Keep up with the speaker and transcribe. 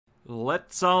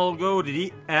Let's all go to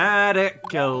the attic.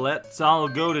 Let's all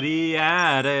go to the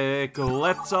attic.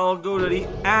 Let's all go to the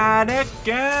attic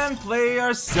and play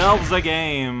ourselves a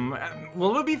game.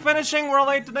 Will we be finishing World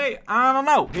 8 today? I don't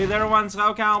know. Hey there, everyone.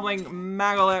 How Cowbling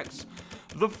MaGLX.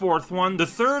 The fourth one. The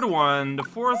third one. The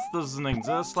fourth doesn't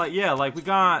exist. Like, yeah, like we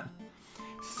got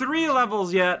 3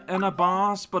 levels yet and a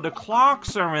boss, but the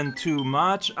clocks are in too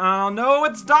much. Oh no,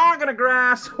 it's dog in the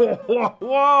grass.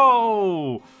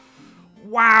 Whoa.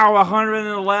 Wow,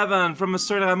 111 from a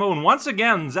certain moon. Once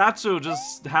again, Zatsu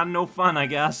just had no fun, I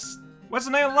guess. What's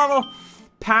the name of the level?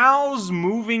 Pal's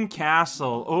Moving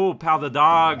Castle. Oh, Pal the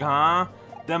dog, huh?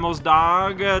 Demo's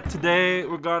dog. Today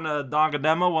we're gonna dog a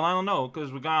demo. Well, I don't know,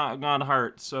 because we got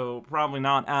heart, so probably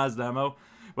not as demo.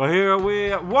 But here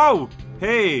we... Whoa!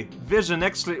 Hey, Vision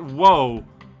X3... Whoa.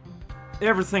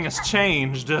 Everything has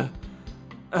changed.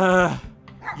 Yeah?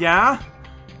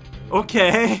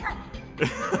 Okay.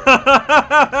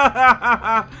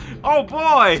 Oh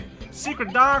boy!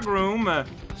 Secret dog room.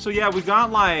 So yeah, we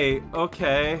got like...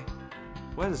 Okay.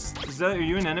 What is that? Are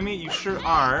you an enemy? You sure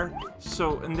are.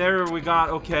 So, and there we got...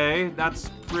 Okay,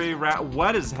 that's pretty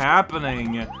what is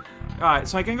happening? Alright,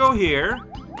 so I can go here.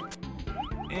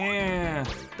 And...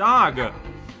 Dog!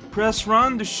 Press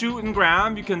run to shoot and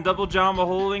grab. You can double jump while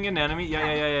holding an enemy.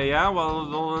 Yeah.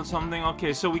 Well, something.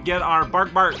 Okay, so we get our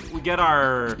bark. We get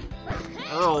our...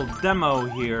 a little demo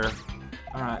here.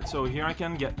 Alright, so here I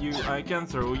can get you, I can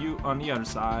throw you on the other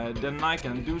side, then I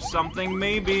can do something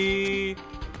maybe.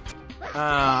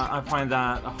 I find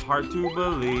that hard to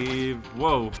believe.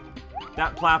 Whoa.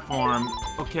 That platform.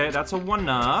 Okay, that's a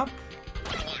 1-up.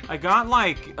 I got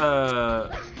like,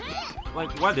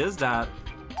 what is that?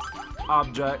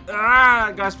 Object.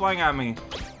 Ah, guy's flying at me.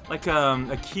 Like,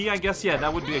 a key, I guess? Yeah,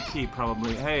 that would be a key,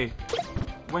 probably. Hey,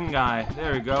 wing guy.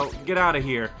 There we go. Get out of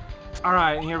here.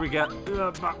 Alright, here we go.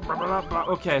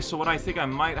 Okay, so what I think I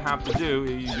might have to do,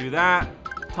 you do that,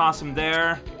 toss him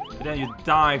there, and then you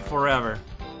die forever.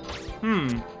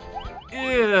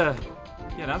 Yeah,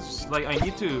 that's like, I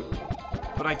need to,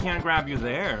 but I can't grab you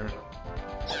there.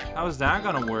 How is that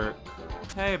gonna work?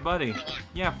 Hey, buddy.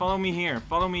 Yeah, follow me here,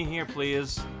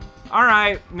 please.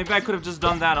 Alright, maybe I could have just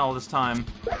done that all this time.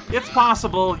 It's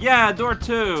possible. Yeah, door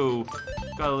 2.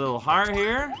 Got a little heart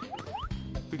here.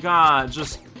 We got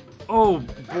just... Oh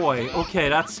boy, okay,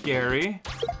 that's scary.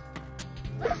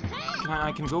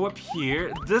 I can go up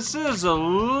here. This is a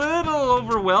little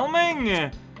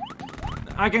overwhelming.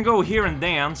 I can go here and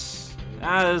dance.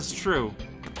 That is true.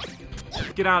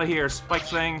 Get out of here, spike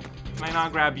thing. Can I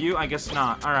not grab you? I guess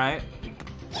not. Alright.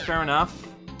 Fair enough.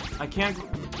 I can't,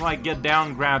 like, get down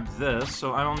and grab this,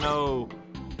 so I don't know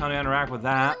how to interact with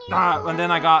that. Ah, and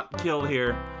then I got killed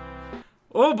here.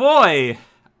 Oh boy!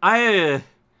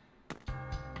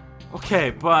 Okay,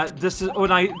 but this is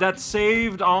that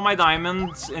saved all my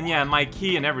diamonds and yeah, my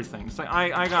key and everything. So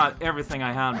I got everything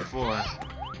I had before.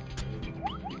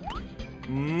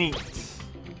 Neat.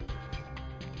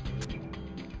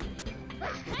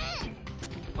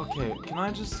 Okay, can I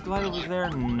just glide over there?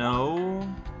 No.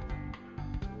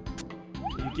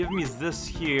 You give me this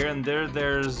here, and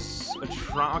there's a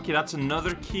okay, that's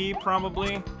another key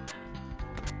probably.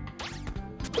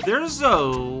 There's a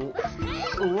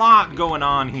lot going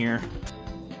on here.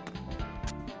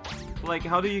 Like,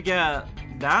 how do you get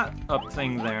that up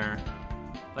thing there?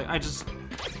 Like, I just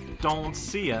don't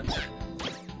see it.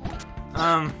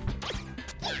 Alright,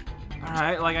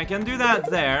 like, I can do that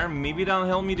there. Maybe that'll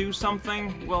help me do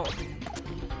something. Well,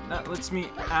 that lets me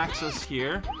access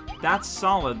here. That's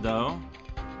solid, though.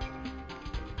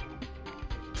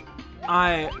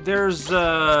 There's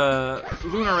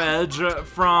Lunar Edge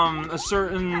from a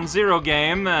certain Zero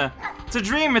game. It's a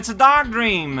dream, it's a dog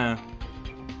dream.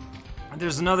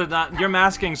 There's another your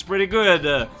masking's pretty good.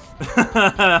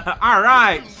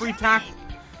 Alright, free tack.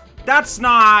 That's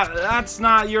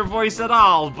not your voice at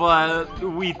all, but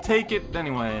we take it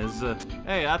anyways.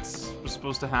 Hey, that's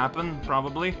supposed to happen,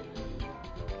 probably.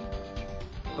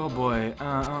 Oh boy,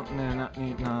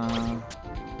 no.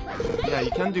 Yeah,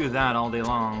 you can do that all day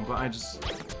long, but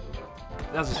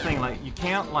that's the thing, like, you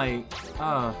can't, like,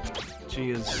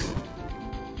 jeez.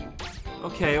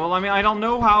 Okay, well, I mean, I don't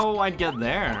know how I'd get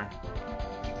there.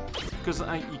 Because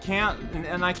you can't,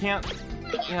 and I can't,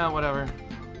 yeah, whatever.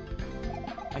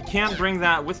 I can't bring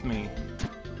that with me.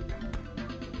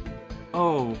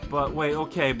 Oh, but wait,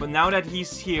 okay, but now that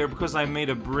he's here, because I made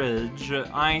a bridge,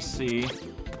 I see. I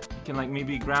can, like,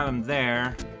 maybe grab him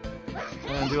there.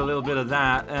 And do a little bit of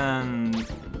that, and...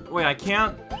 Wait, I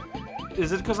can't...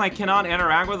 Is it because I cannot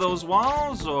interact with those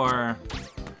walls, or...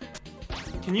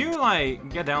 Can you,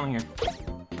 like, get down here?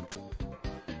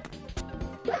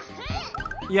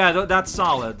 Yeah, that's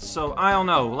solid. So, I don't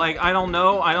know. Like, I don't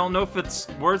know. I don't know if it's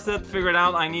worth it. Figure it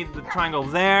out. I need the triangle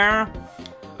there.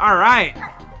 Alright.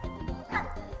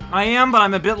 I am, but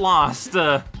I'm a bit lost.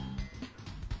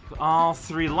 All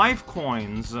 3 life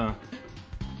coins.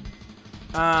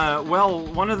 Well,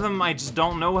 one of them I just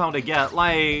don't know how to get.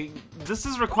 Like, this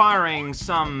is requiring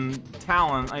some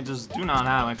talent I just do not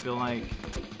have, I feel like.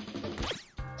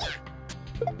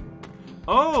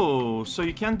 Oh, so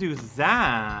you can do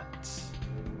that.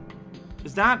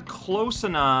 Is that close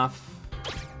enough?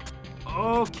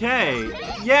 Okay.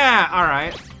 Yeah,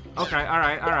 alright. Okay,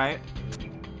 alright, alright.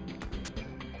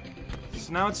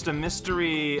 So now it's the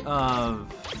mystery of...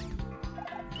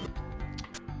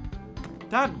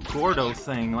 that Gordo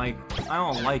thing, like, I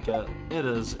don't like it. It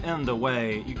is in the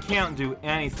way. You can't do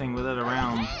anything with it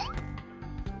around.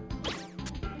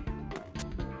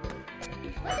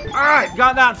 Alright,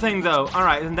 got that thing though.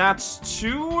 Alright, and that's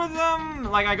 2 of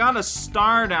them? Like, I got a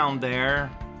star down there.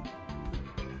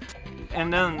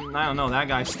 And then, I don't know, that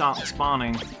guy stopped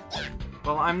spawning.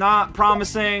 Well, I'm not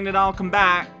promising that I'll come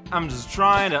back. I'm just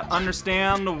trying to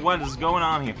understand what is going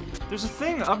on here. There's a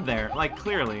thing up there, like,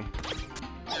 clearly.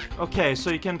 Okay, so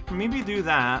you can maybe do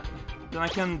that. Then I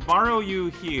can borrow you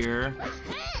here.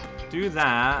 Do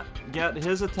that. Get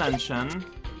his attention.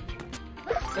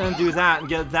 And do that and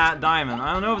get that diamond.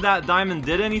 I don't know if that diamond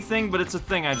did anything, but it's a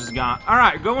thing I just got.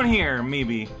 Alright, go in here,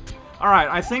 maybe. Alright,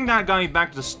 I think that got me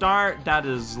back to the start. That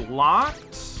is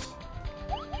locked.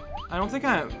 I don't think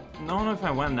I don't know if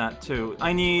I went that too.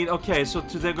 I need, okay, so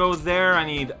to go there, I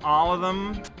need all of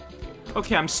them.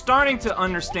 Okay, I'm starting to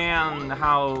understand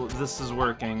how this is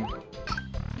working.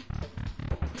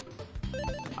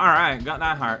 Alright, got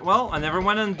that heart. Well, I never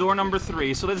went in door number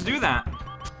 3, so let's do that.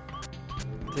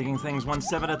 Taking things one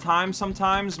step at a time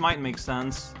sometimes might make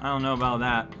sense. I don't know about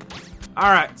that.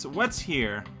 Alright, so what's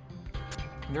here?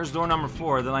 There's door number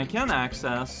 4 that I can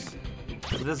access.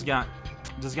 But this guy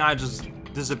just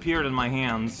disappeared in my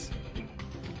hands.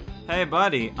 Hey,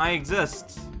 buddy, I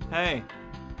exist. Hey.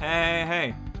 Hey,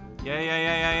 hey.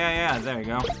 Yeah. There you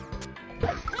go.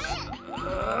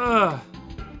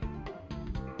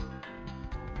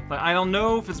 But I don't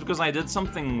know if it's because I did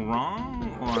something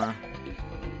wrong, or...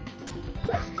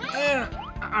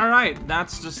 Alright,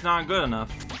 that's just not good enough.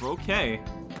 Okay.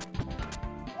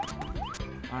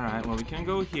 Alright, well, we can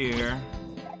go here.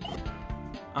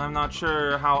 I'm not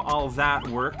sure how all that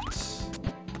worked.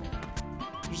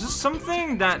 There's just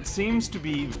something that seems to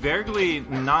be vaguely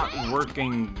not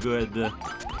working good.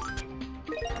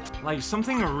 Like,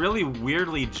 something really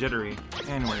weirdly jittery.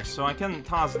 Anyway, so I can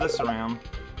toss this around.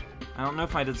 I don't know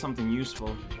if I did something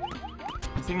useful.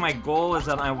 I think my goal is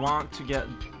that I want to get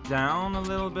down a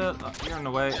little bit. Oh, you're in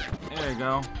the way. There you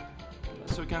go.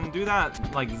 So we can do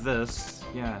that like this.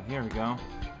 Yeah, here we go.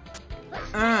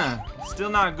 Still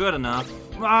not good enough.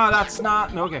 Ah, that's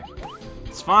not... Okay.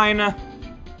 It's fine.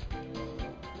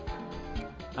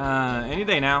 Any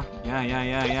day now.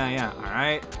 Yeah.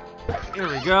 Alright. Here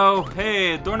we go.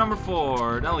 Hey, door number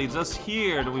 4. That leads us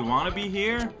here. Do we want to be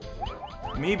here?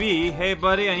 Maybe. Hey,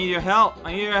 buddy, I need your help.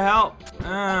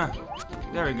 There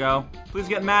we go. Please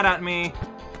get mad at me.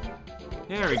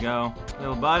 There we go.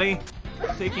 Little buddy.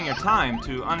 Taking your time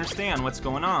to understand what's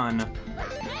going on.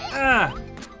 How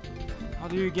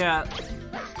do you get...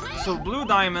 So, blue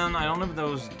diamond, I don't know if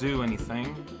those do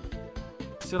anything.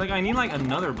 So, like, I need, like,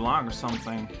 another block or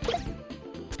something.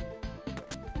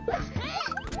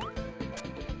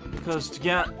 Because to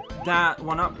get that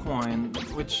 1-up coin,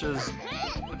 which is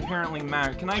apparently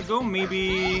mad. Can I go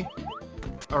maybe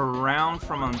around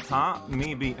from on top?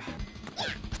 Maybe.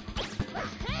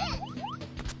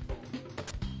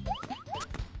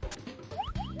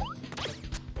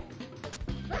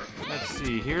 Let's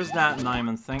see, here's that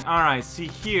diamond thing. Alright, see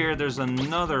here, there's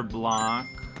another block.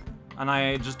 And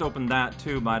I just opened that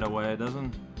too, by the way.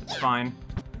 It's fine.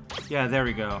 Yeah, there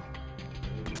we go.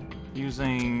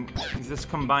 Using this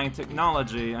combined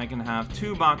technology, I can have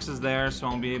 2 boxes there, so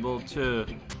I'll be able to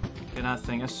get that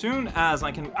thing. As soon as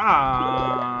I can...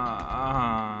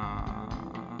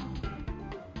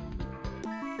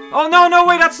 Oh, no,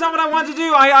 wait, that's not what I wanted to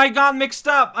do! I got mixed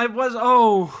up! I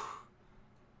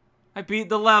beat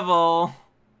the level.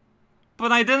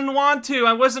 But I didn't want to,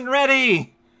 I wasn't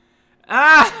ready!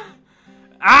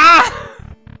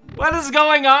 What is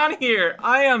going on here?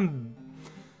 I am...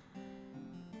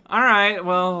 Alright,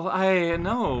 well, I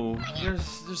know.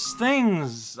 There's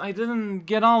things. I didn't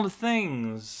get all the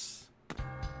things.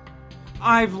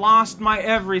 I've lost my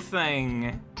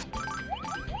everything.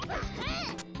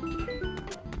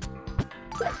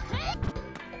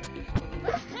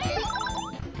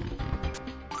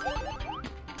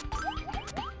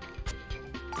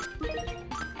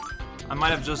 I might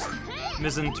have just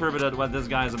misinterpreted what this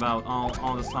guy's about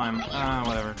all this time.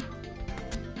 Whatever.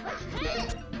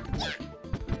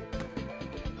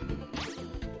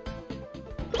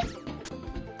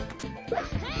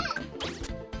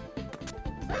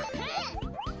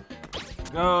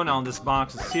 Oh, now this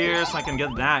box is here, so I can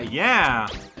get that. Yeah!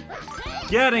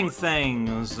 Getting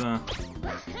things!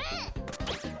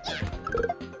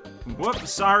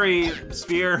 Whoops, sorry,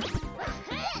 sphere.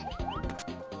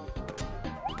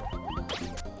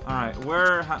 Alright,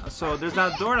 so there's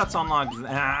that door that's unlocked.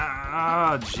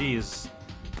 Ah, jeez.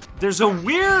 There's a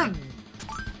weird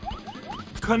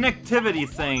connectivity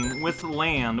thing with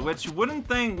land, which you wouldn't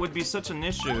think would be such an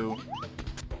issue.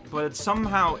 But it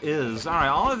somehow is. Alright,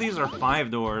 all of these are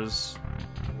 5 doors.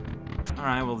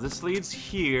 Alright, well this leads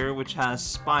here, which has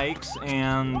spikes,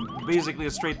 and basically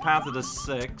a straight path to the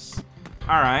 6.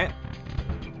 Alright.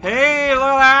 Hey, look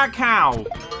at that cow!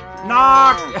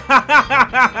 Knock!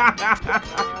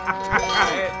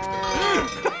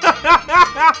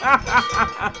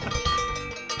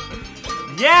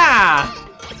 Yeah!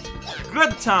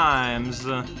 Good times!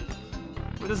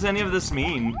 What does any of this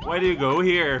mean? Why do you go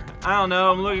here? I don't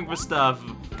know, I'm looking for stuff.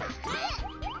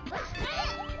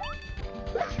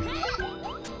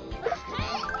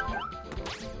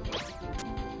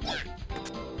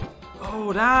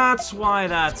 Oh, that's why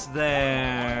that's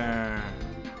there.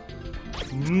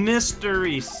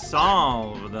 Mystery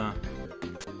solved.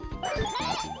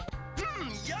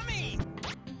 Yummy!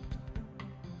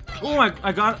 Oh,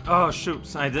 I got... Oh,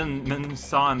 shoot. I didn't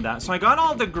saw him that. So I got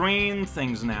all the green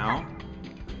things now.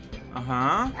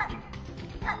 Uh-huh.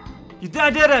 I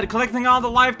did it! Collecting all the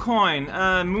life coin.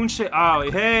 Moonshape... Oh,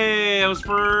 hey! It was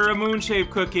for a moonshape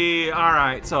cookie.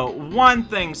 Alright, so one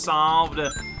thing solved.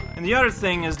 And the other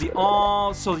thing is the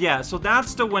all... So yeah, so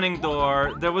that's the winning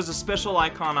door. There was a special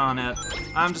icon on it.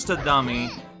 I'm just a dummy.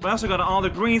 But I also got all the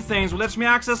green things, which lets me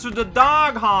access to the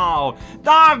dog hall.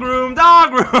 Dog room,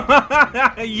 dog room!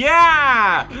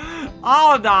 Yeah!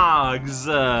 All the dogs.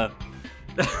 I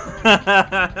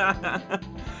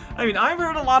mean, I've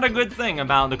heard a lot of good thing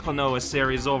about the Klonoa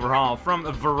series overall from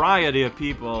a variety of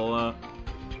people.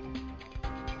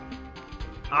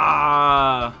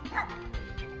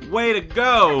 Way to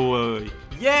go!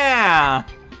 Yeah!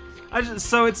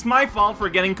 So it's my fault for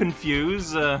getting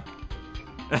confused.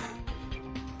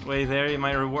 Wait, there, you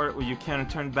might reward. Well, you can't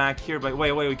turn back here, but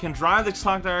wait, we can drive the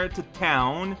clock tower to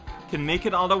town. Can make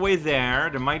it all the way there.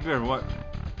 There might be a what?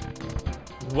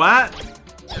 What?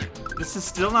 This is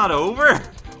still not over?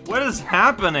 What is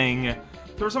happening?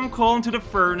 Throw some coal into the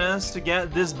furnace to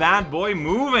get this bad boy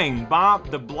moving. Bop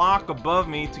the block above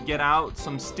me to get out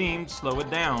some steam to slow it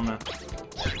down.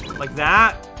 Like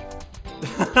that?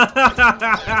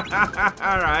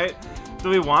 Alright. Do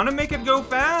we want to make it go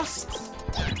fast?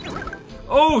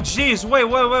 Oh, jeez. Wait.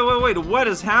 What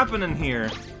is happening here?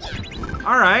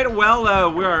 Alright,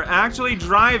 well, we're actually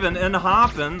driving and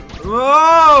hopping.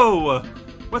 Whoa!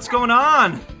 What's going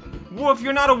on? Woof,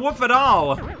 you're not a woof at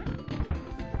all.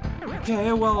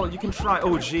 Okay, well, you can try.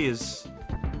 Oh, jeez.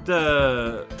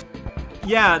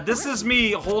 Yeah, this is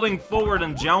me holding forward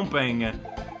and jumping.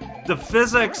 The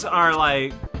physics are,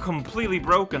 like, completely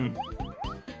broken.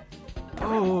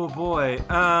 Oh, boy.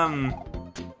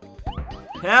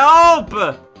 Help!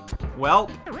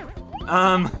 Welp.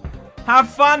 Have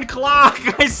fun, clock!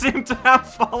 I seem to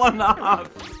have fallen off.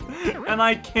 And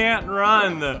I can't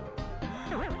run.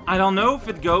 I don't know if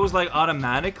it goes, like,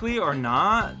 automatically or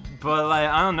not. But, like,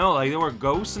 I don't know. Like, there were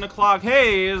ghosts in the clock.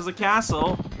 Hey, there's a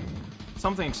castle.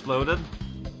 Something exploded.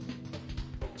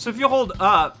 So if you hold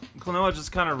up, Klonoa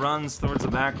just kind of runs towards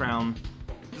the background.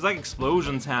 There's, like,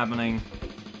 explosions happening.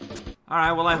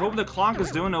 Alright, well, I hope the clock is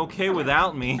doing okay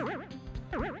without me.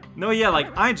 No, yeah,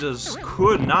 like, I just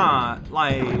could not.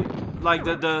 Like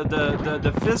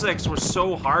the physics were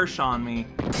so harsh on me.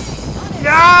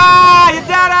 Yeah! You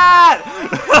did it!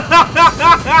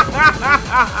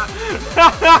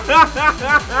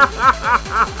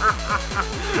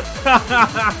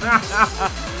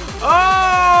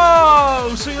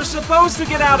 Oh! So you're supposed to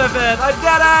get out of it! I did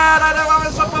it! I know what I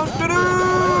was supposed to do!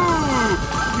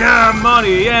 Yeah,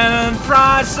 money and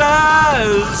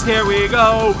prices! Here we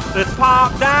go! Let's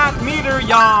pop that meter,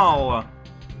 y'all!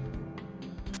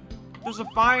 There's a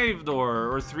 5-door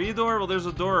or 3-door? Well, there's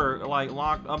a door, like,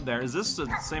 locked up there. Is this the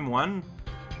same one?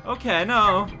 Okay,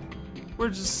 no. We're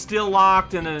just still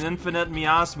locked in an infinite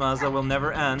miasmas that will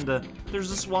never end. There's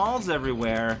just walls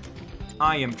everywhere.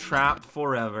 I am trapped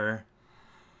forever.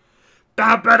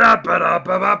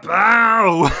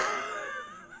 Ba-ba-da-ba-da-ba-ba-bow!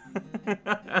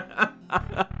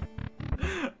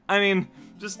 I mean,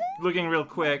 just looking real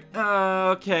quick.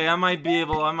 Okay, I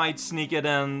might sneak it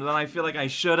in, but I feel like I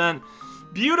shouldn't.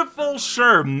 Beautiful,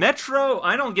 sure. Metro,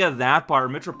 I don't get that part.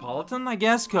 Metropolitan, I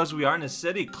guess, because we are in a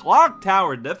city. Clock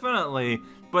tower, definitely,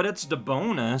 but it's the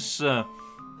bonus. Oh,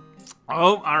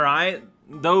 alright.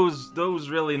 Those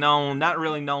really known, not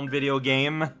really known video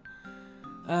game.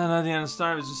 And at the end of the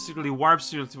start, it just secretly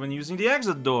warps you when using the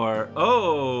exit door.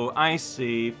 Oh, I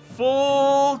see.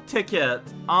 Full ticket.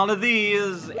 All of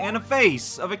these, and a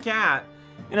face of a cat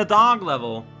in a dog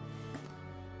level.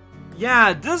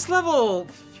 Yeah, this level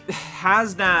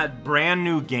has that brand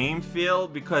new game feel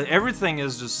because everything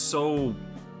is just so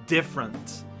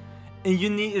different. And you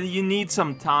need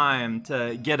some time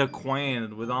to get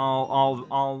acquainted with how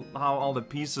all the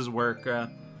pieces work.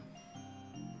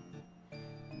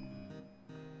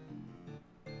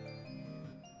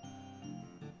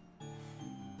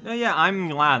 Yeah, I'm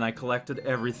glad I collected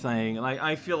everything. Like,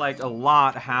 I feel like a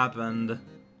lot happened.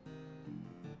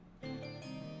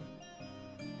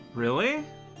 Really?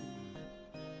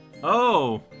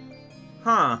 Oh.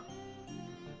 Huh.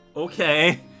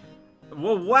 Okay.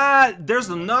 Well, what? There's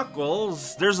the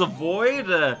Knuckles. There's a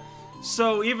Void.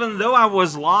 So even though I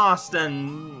was lost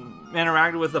and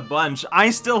interacted with a bunch,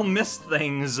 I still missed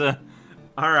things.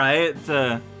 Alright.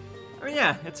 I mean,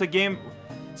 yeah, it's a game.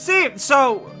 See,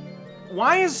 so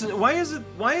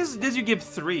did you give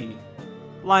 3?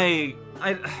 Like,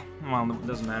 well, it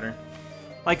doesn't matter.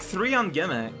 Like, 3 on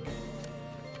Gimmick.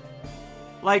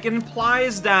 Like, it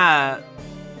implies that,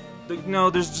 you know,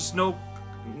 there's just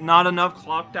not enough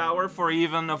clock tower for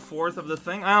even a fourth of the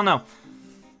thing. I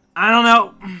don't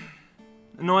know.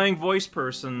 Annoying voice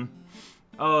person.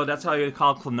 Oh, that's how you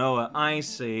call Klonoa. I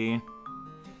see.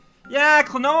 Yeah,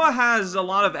 Klonoa has a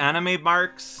lot of anime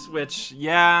marks, which,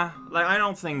 yeah, like, I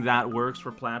don't think that works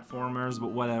for platformers,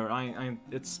 but whatever.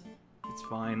 It's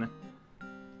fine.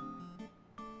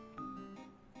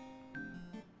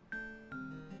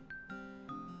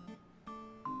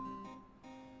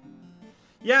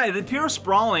 Yeah, it appears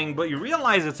sprawling, but you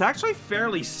realize it's actually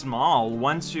fairly small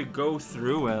once you go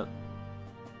through it.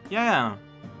 Yeah.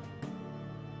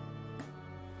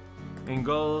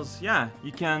 Angles, yeah,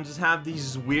 you can just have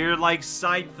these weird, like,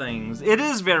 side things. It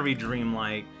is very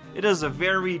dreamlike. It is a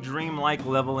very dreamlike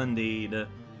level indeed.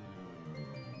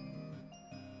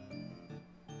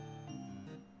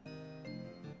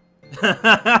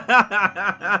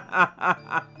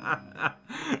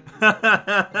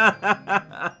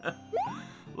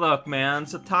 Look, man,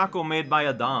 it's a taco made by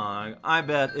a dog. I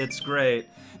bet it's great.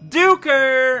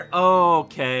 Duker!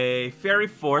 Okay, Fairy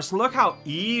Force. Look how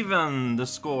even the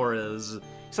score is.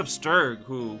 Except Sturg,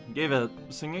 who gave it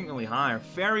significantly higher.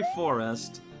 Fairy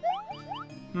Forest.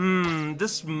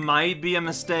 This might be a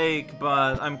mistake,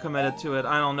 but I'm committed to it.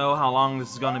 I don't know how long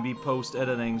this is gonna be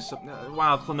post-editing. So,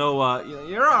 wow, Klonoa,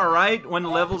 you're alright when the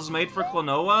level's made for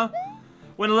Klonoa?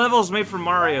 When the level's made for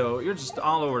Mario, you're just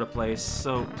all over the place.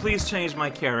 So please change my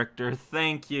character.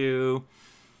 Thank you.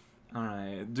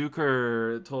 Alright,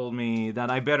 Duker told me that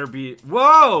I better be...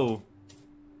 Whoa!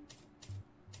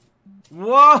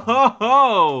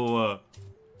 Whoa!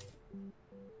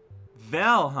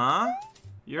 Vel, huh?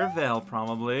 You're Vel,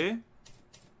 probably.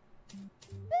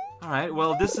 Alright,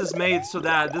 well, this is made so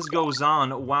that this goes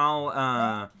on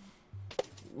while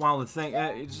the thing...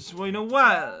 well, you know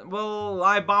what? Well,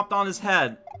 I bopped on his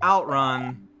head.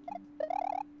 Outrun.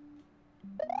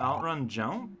 Outrun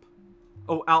jump?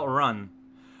 Oh, outrun.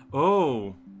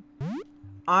 Oh.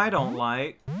 I don't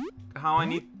like how I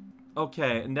need...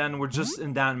 Okay, and then we're just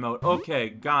in that mode. Okay,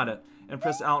 got it. And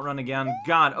press outrun again.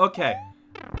 Got it. Okay.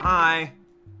 I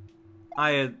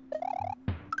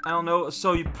don't know.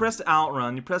 So you press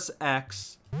outrun, you press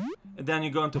X, and then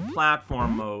you go into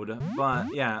platform mode.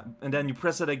 But, yeah. And then you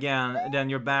press it again, and then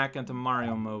you're back into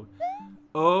Mario mode.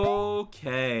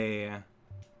 Okay.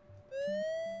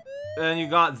 And you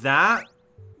got that?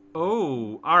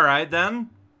 Oh, alright then.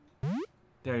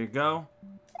 There you go.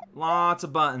 Lots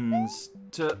of buttons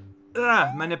to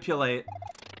manipulate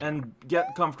and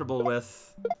get comfortable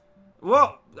with.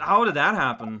 Whoa! How did that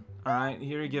happen? Alright,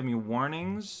 here you give me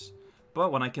warnings.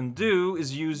 But what I can do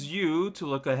is use you to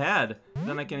look ahead.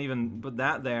 Then I can even put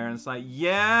that there, and it's like,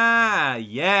 yeah!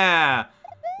 Yeah!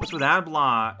 What's with that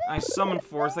block? I summoned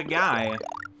forth a guy.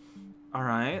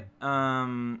 Alright,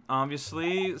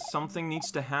 obviously, something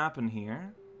needs to happen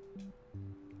here.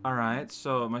 Alright,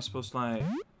 so am I supposed to, like,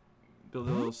 build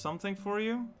a little something for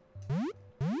you?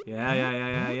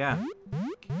 Yeah.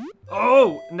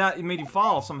 Oh! It made you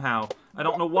fall somehow. I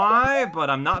don't know why,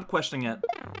 but I'm not questioning it.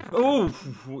 Oh!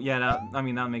 Yeah,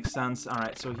 that makes sense.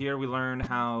 Alright, so here we learn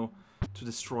how to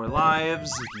destroy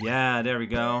lives. Yeah, there we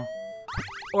go.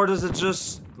 Or does it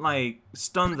just like,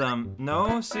 stun them.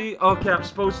 No? See? Okay, I'm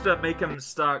supposed to make him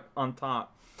stuck on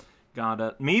top. Got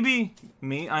it. Maybe?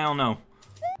 Me? I don't know.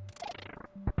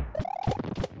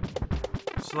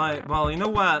 It's like, well, you know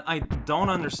what? I don't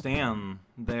understand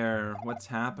there what's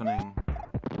happening.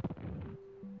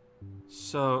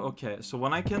 So, okay. So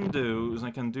what I can do is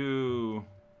I can do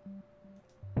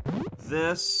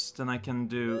this, then I can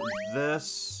do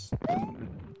this,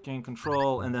 gain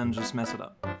control, and then just mess it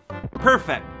up.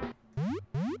 Perfect!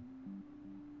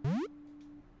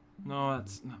 No,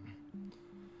 that's not...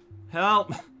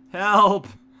 Help! Help!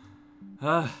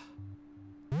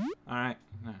 Alright.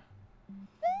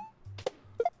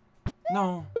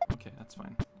 No. Okay, that's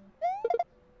fine.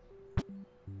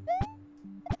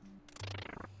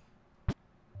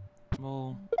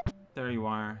 Well, there you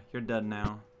are. You're dead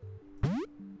now.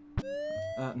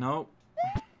 No.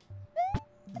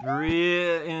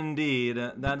 Indeed.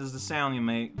 That is the sound you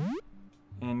make.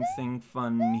 Anything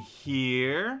fun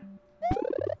here?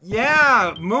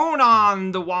 Yeah! Moon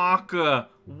on the walk!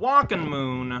 Walking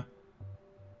moon!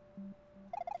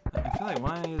 I feel like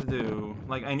what I need to do...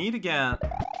 Like, I need to get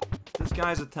this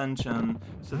guy's attention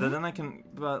so that then I can...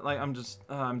 But, like, I'm just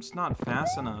not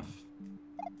fast enough.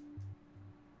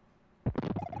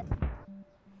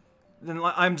 Then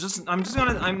I'm just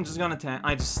gonna tank.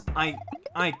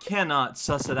 I cannot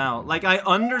suss it out. Like, I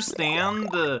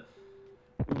understand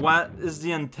what is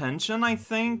the intention, I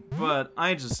think, but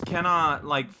I just cannot,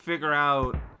 like, figure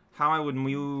out how I would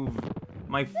move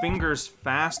my fingers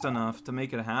fast enough to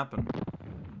make it happen.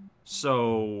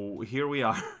 So, here we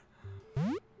are.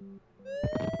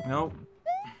 Nope.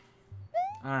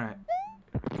 Alright.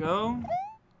 Go.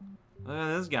 Look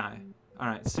at this guy.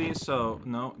 Alright, see, so,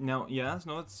 no, yes,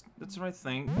 no, it's the right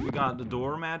thing. We got the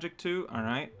door magic too,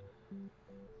 alright.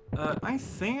 I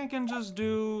think I can just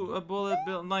do a bullet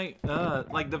build, like,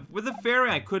 with the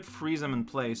fairy I could freeze him in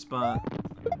place, but,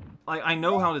 like, I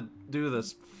know how to do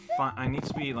this. I need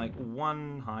to be, like,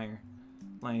 one higher.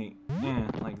 Like,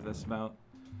 like this about.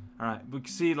 Alright, but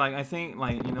see, like, I think,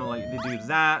 like, you know, like, they do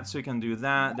that, so you can do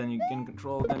that, then you can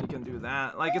control, then you can do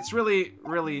that. Like, it's really,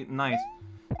 really nice.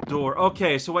 Door.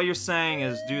 Okay, so what you're saying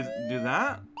is do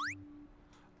that?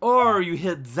 Or you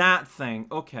hit that thing.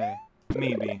 Okay,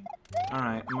 maybe.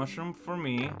 Alright, mushroom for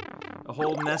me. A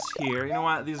whole mess here. You know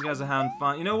what? These guys are having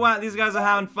fun. You know what? These guys are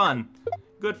having fun.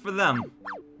 Good for them.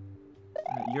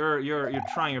 You're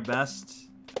trying your best.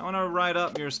 I want to ride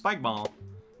up your spike ball.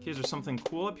 Okay, is there something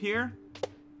cool up here?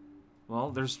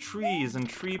 Well, there's trees and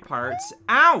tree parts.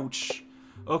 Ouch!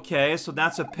 Okay, so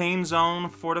that's a pain zone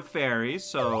for the fairy,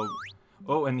 so...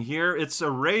 Oh, and here it's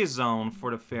a ray zone for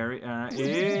the fairy.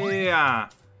 Yeah!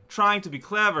 Trying to be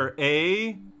clever,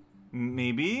 eh?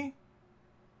 Maybe?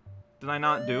 Did I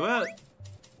not do it?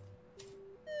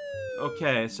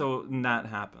 Okay, so that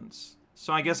happens.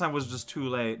 So I guess I was just too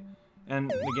late. And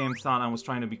the game thought I was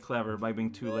trying to be clever by being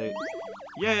too late.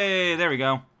 Yay! There we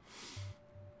go.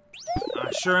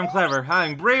 Sure I'm clever.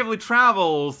 Having bravely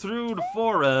traveled through the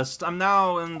forest, I'm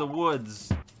now in the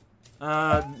woods.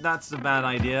 That's a bad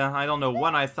idea. I don't know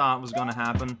what I thought was gonna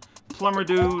happen. Plumber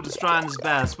Dude is trying his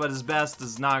best, but his best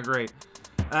is not great.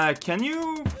 Can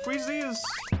you freeze these?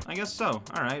 I guess so.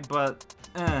 Alright, but,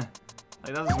 like,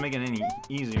 that doesn't make it any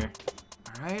easier.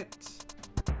 Alright.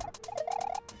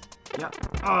 Yeah.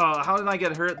 Oh, how did I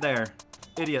get hurt there?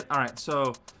 Idiot. Alright,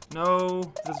 so, no,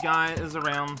 this guy is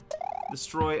around.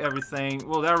 Destroy everything.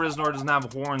 Well, that Reznor doesn't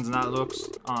have horns, and that looks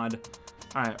odd.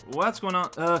 Alright, what's going on?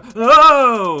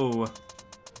 Oh!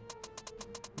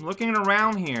 I'm looking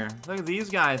around here. Look at these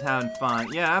guys having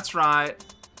fun. Yeah, that's right.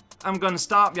 I'm gonna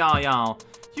stop y'all.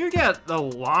 You get a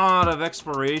lot of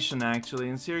exploration, actually.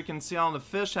 And here you can see all the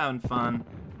fish having fun.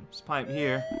 This pipe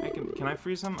here. Can I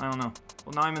freeze him? I don't know.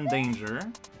 Well, now I'm in danger.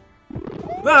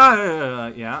 Ah,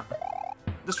 yeah.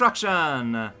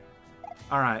 Destruction!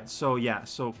 Alright, so yeah.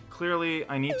 So clearly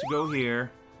I need to go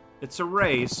here. It's a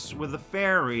race with a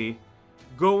fairy.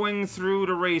 Going through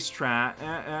the racetrack.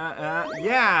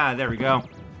 Yeah, there we go.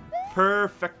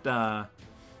 Perfect.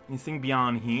 Anything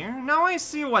beyond here? Now I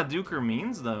see what Duker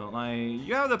means, though. Like,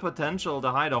 you have the potential to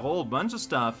hide a whole bunch of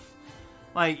stuff.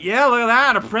 Like, yeah, look at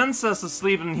that. A princess is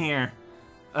sleeping here.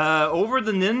 Over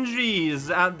the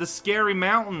ninjas at the scary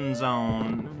mountain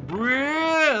zone.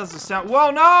 That's the sound.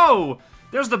 Whoa, no!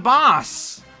 There's the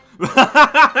boss.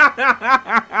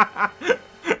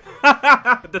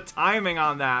 The timing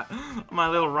on that. My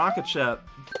little rocket ship.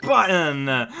 Button!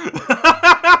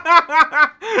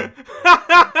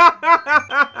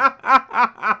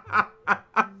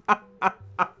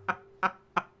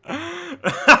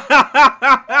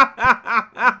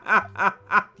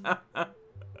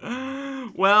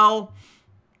 Well,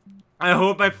 I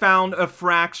hope I found a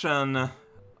fraction selection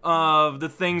of the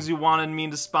things you wanted me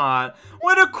to spot.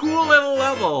 What a cool little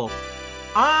level.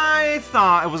 I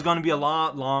thought it was going to be a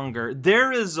lot longer.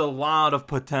 There is a lot of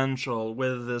potential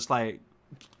with this, like,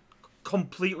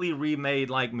 completely remade,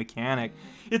 like, mechanic.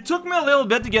 It took me a little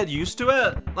bit to get used to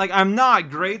it. Like, I'm not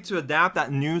great to adapt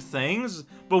at new things,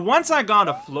 but once I got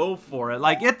a flow for it,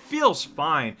 like, it feels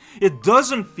fine. It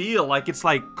doesn't feel like it's,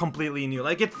 like, completely new.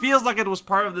 Like, it feels like it was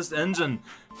part of this engine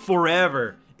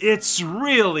forever. It's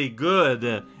really good.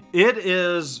 It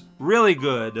is really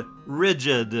good.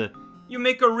 Rigid. You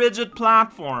make a rigid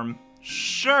platform.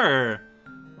 Sure.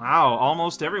 Wow,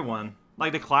 almost everyone.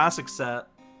 Like the classic set.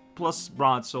 Plus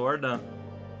broadsword.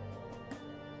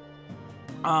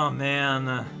 Oh,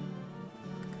 man.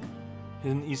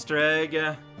 Hidden Easter egg.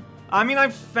 I mean,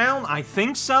 I've found, I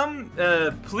think some.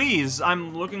 Please,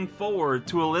 I'm looking forward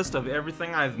to a list of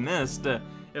everything I've missed,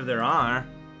 if there are.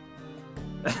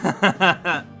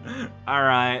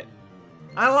 Alright.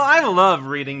 I love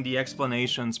reading the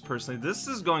explanations, personally. This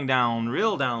is going down,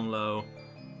 real down low.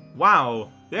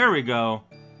 Wow, there we go.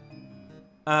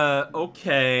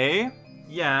 Okay.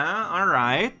 Yeah,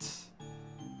 alright.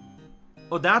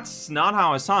 Oh, that's not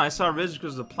how I saw it. I saw Ridge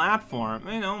because of the platform.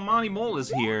 You know, Monty Mole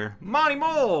is here. Monty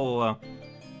Mole!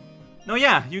 No,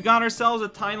 yeah, you got ourselves a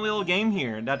tiny little game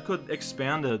here that could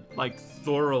expand it, like,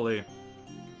 thoroughly.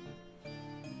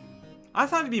 I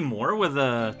thought it'd be more with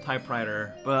a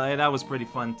typewriter, but that was pretty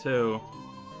fun too.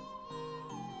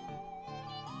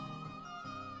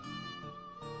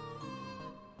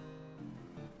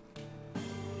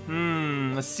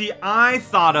 See, I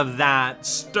thought of that,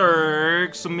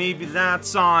 Sturg, so maybe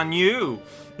that's on you.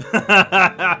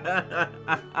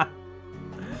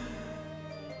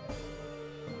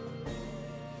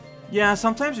 Yeah,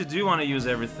 sometimes you do want to use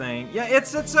everything. Yeah,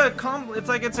 it's a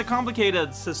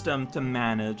complicated system to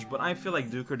manage, but I feel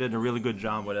like Duker did a really good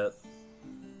job with it.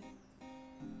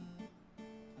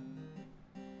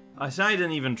 I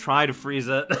didn't even try to freeze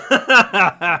it.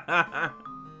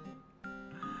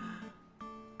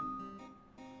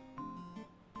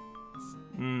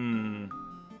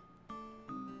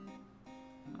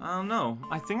 I don't know.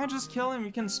 I think I just kill him.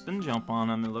 You can spin jump on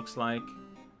him, it looks like.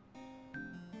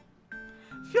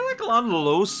 I feel like a lot of the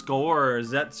low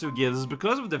scores Zetsu gives is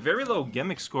because of the very low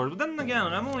gimmick scores. But then again,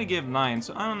 I'm only gave 9,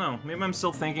 so I don't know. Maybe I'm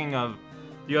still thinking of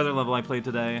the other level I played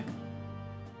today.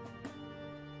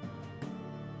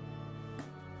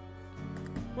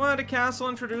 What? The castle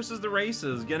introduces the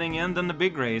races. Getting in, then the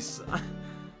big race.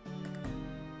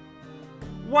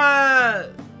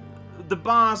 What? The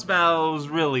boss battle was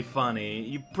really funny.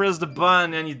 You press the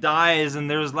button and he dies and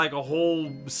there's like a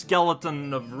whole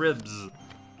skeleton of ribs.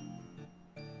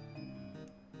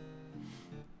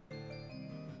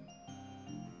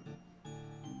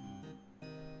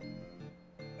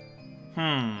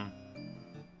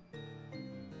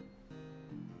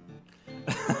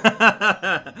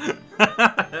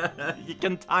 You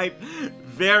can type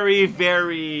very,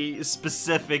 very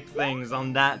specific things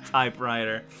on that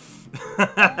typewriter.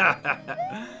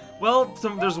 Well,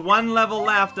 there's one level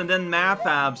left and then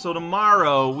MathAb, so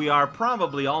tomorrow we are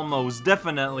probably almost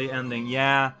definitely ending.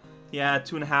 Yeah,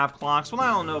 2.5 clocks. Well,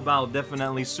 I don't know about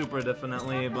definitely, super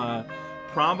definitely, but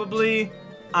probably,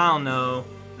 I don't know.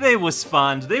 They was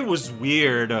fun. They was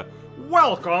weird.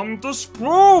 Welcome to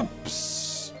Spoops!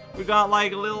 We got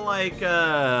like a little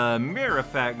mirror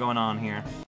effect going on here.